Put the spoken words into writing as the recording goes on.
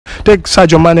take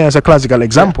Sadio Mane as a classical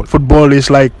example. Football is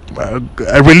like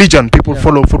a religion. People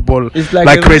follow football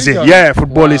like crazy. Yeah,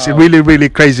 football is really, really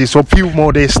crazy. So few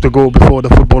more days to go before the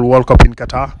Football World Cup in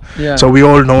Qatar. So we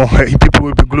all know people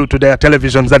will be glued to their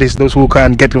televisions. That is those who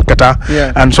can get to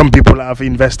Qatar. And some people have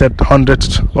invested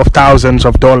hundreds of thousands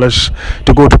of dollars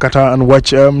to go to Qatar and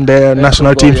watch their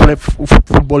national teams play,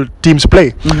 football teams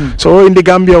play. So in the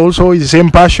Gambia also is the same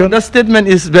passion. The statement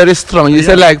is very strong. You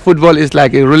said like football is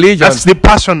like a religion. That's the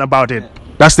passion about it.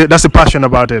 That's the passion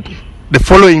about it. The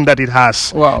following that it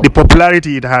has, the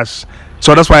popularity it has.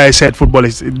 So that's why I said football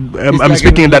is. I'm like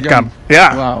speaking in that camp.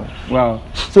 Yeah. Wow.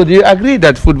 So do you agree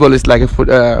that football is like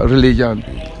a religion?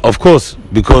 Of course,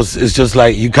 because it's just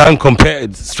like you can't compare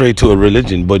it straight to a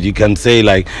religion, but you can say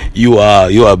like you are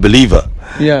a believer.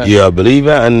 You're a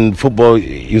believer, and football,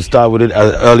 you start with it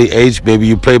at an early age. Maybe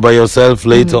you play by yourself.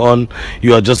 Later on,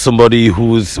 you are just somebody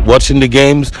who's watching the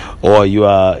games, or you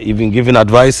are even giving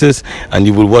advices, and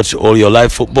you will watch all your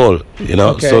life football. You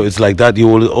know, so it's like that. You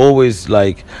will always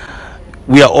like.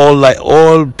 We are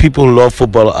all people who love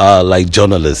football are like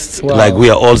journalists. Like we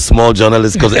are all small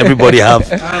journalists because everybody have,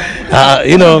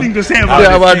 Something to say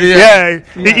about it.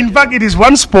 In fact, it is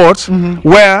one sport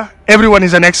where everyone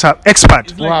is an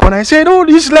expert. When I said, "Oh,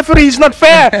 this referee is not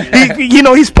fair,"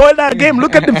 he spoiled our game.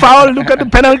 Look at the foul. Look at the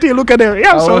penalty. Look at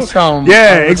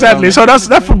the exactly. So that's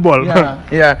football.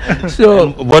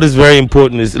 So what is very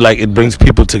important is like it brings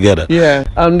people together.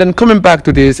 Then coming back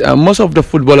to this, most of the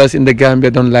footballers in the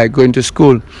Gambia don't like going to school.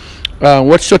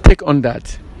 What's your take on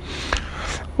that?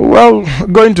 Well,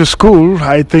 going to school,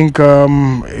 I think,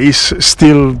 is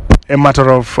still a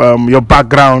matter of your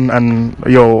background and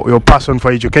your passion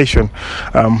for education.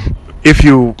 If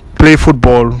you play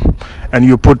football and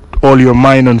you put all your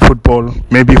mind on football,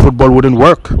 maybe football wouldn't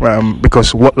work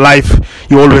because life,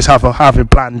 you always have a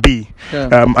plan B.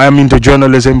 I'm into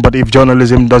journalism, but if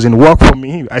journalism doesn't work for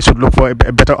me, I should look for a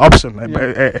better option,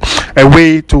 a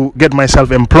way to get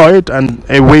myself employed and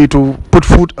a way to put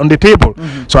food on the table.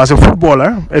 So as a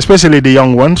footballer, especially the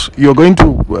young ones, you're going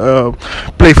to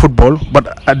play football,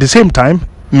 but at the same time,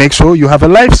 make sure you have a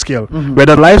life skill.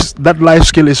 Whether that life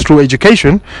skill is through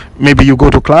education, maybe you go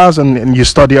to class and you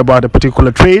study about a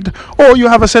particular trade, or you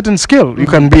have a certain skill. You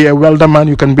can be a welder man,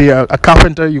 you can be a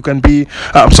carpenter, you can be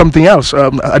something else,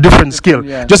 a different skill.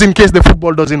 Just in case the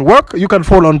football doesn't work, you can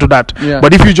fall onto that.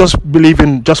 But if you just believe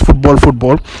in just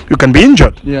football, you can be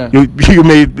injured. You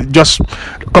may just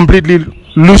completely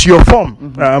lose your form.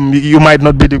 You might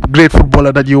not be the great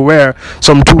footballer that you were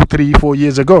some 2, 3, 4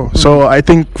 years ago. So I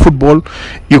think football,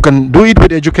 you can do it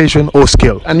with education or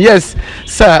skill. And yes,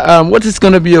 sir, what is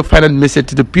going to be your final message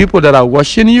to the people that are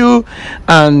watching you,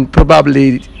 and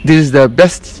probably this is the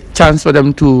best chance for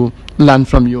them to learn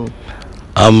from you?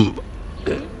 I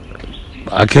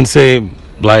can say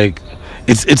like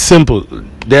it's simple.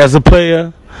 There's a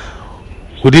player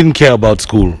who didn't care about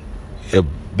school, a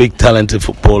big talented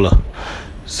footballer.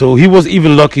 So he was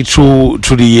even lucky through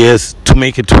the years to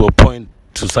make it to a point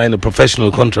to sign a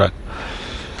professional contract.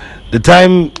 The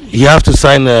time he have to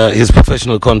sign his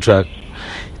professional contract,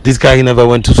 this guy, he never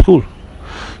went to school.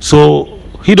 So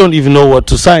he don't even know what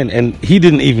to sign, and he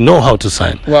didn't even know how to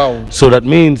sign. Wow. So that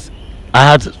means I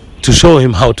had to show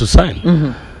him how to sign.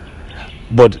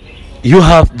 But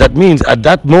that means at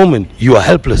that moment you are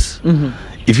helpless.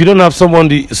 If you don't have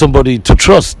somebody to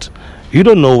trust, you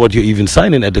don't know what you're even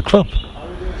signing at the club.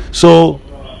 So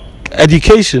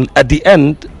education at the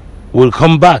end will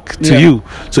come back to you.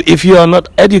 So if you are not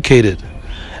educated,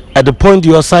 at the point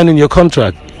you are signing your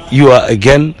contract, you are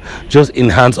again just in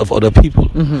hands of other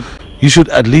people. You should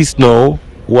at least know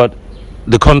what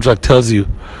the contract tells you.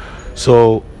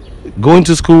 So going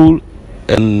to school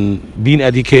and being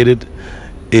educated,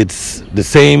 it's the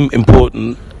same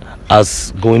important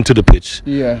as going to the pitch.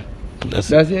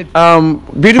 That's it.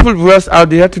 Beautiful viewers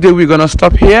out there, today we're gonna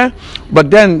stop here,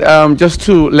 but then just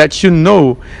to let you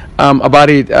know about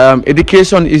it,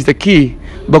 education is the key.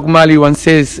 Bob Marley once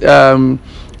says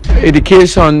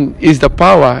education is the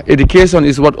power, education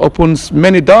is what opens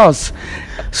many doors.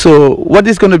 So what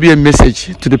is going to be a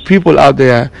message to the people out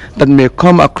there that may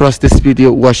come across this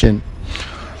video watching?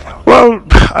 Well,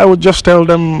 I would just tell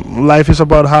them life is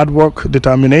about hard work,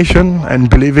 determination, and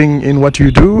believing in what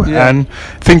you do, and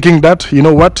thinking that, you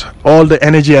know what, all the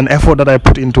energy and effort that I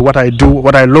put into what I do,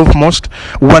 what I love most,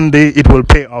 one day it will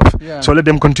pay off. So let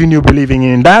them continue believing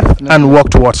in that and work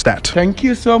towards that. Thank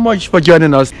you so much for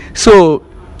joining us. So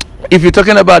If you're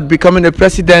talking about becoming a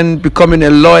president, becoming a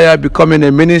lawyer, becoming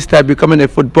a minister, becoming a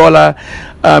footballer,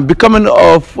 becoming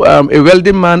of a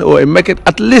wealthy man or a market,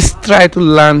 at least try to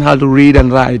learn how to read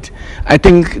and write. I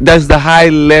think that's the high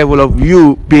level of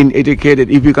you being educated.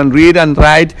 If you can read and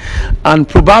write, and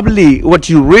probably what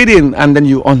you're reading and then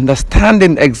you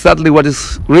understanding exactly what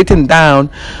is written down,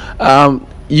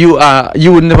 you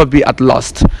will never be at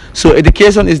lost. So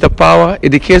education is the power,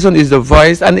 education is the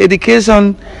voice, and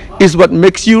education is what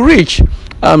makes you rich.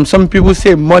 Some people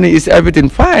say money is everything.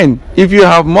 Fine, if you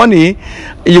have money,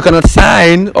 you cannot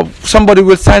sign, or somebody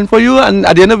will sign for you, and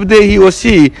at the end of the day he or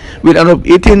she will end up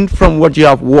eating from what you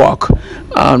have worked.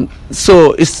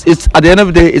 So it's at the end of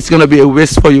the day it's going to be a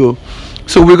waste for you.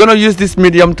 So we're going to use this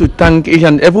medium to thank each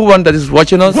and everyone that is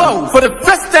watching us. Wow, for the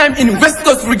first time in West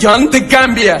Coast region, the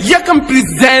Gambia, Yakam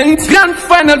presents grand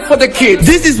final for the kids.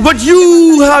 This is what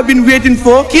you have been waiting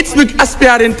for. Kids with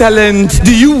aspiring talent.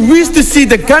 Do you wish to see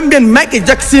the Gambian Michael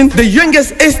Jackson, the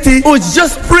youngest ST, or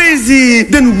just crazy?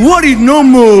 Then worry no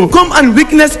more. Come and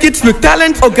witness Kids with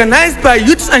Talent, organized by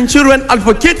youths and children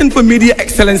advocating for media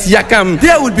excellence Yakam.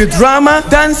 There will be drama,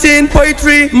 dancing,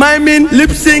 poetry, miming,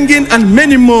 lip singing, and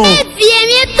many more.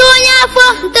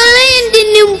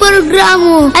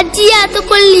 Atia to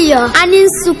kolio anin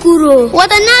sukuro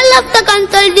watana lafta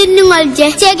kantol dinngol je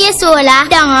chege sola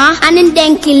danga anin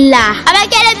denkilla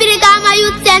abakele birigama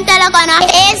youth center la kono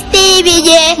STBJ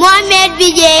Mohammed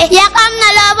BJ yakam na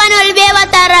lobanol be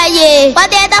wataraye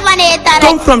wateta faneta.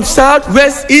 Come from south,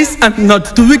 west, east, and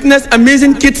north to witness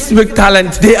amazing kids with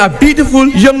talent. They are beautiful,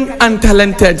 young, and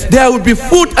talented. There will be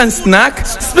food and snack,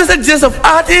 special guests of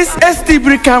artists, ST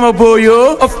Brikama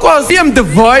Boyo. Of course, PM The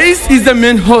Voice is the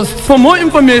main host. For more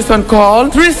information, call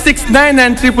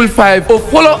 369955 or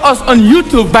follow us on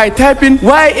YouTube by typing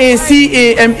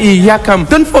YACAME Yakam.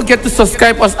 Don't forget to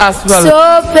subscribe us as well.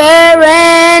 So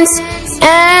parents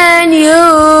and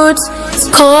youth,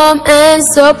 come and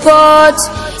support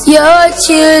your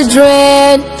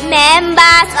children.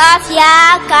 Members of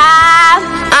Yakam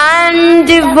and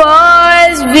The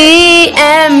Voice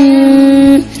VM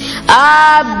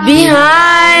are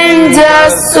behind the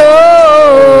soul.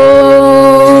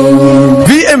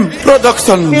 VM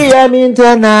Production. VM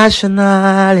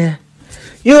International.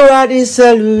 You are the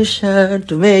solution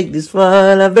to make this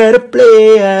world a better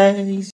place.